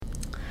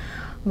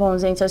Bom,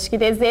 gente, acho que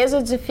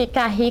desejo de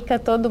ficar rica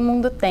todo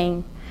mundo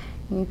tem.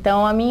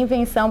 Então, a minha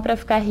invenção para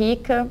ficar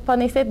rica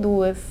podem ser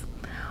duas.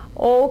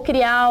 Ou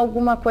criar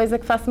alguma coisa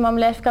que faça uma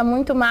mulher ficar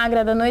muito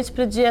magra da noite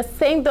para o dia,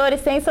 sem dor e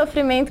sem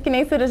sofrimento, que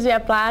nem cirurgia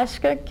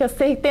plástica, que eu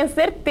tenho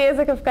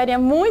certeza que eu ficaria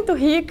muito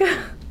rica.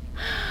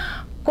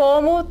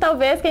 Como,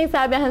 talvez, quem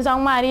sabe, arranjar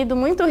um marido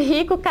muito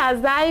rico,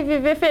 casar e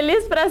viver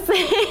feliz para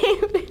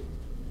sempre.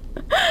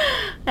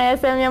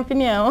 Essa é a minha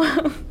opinião.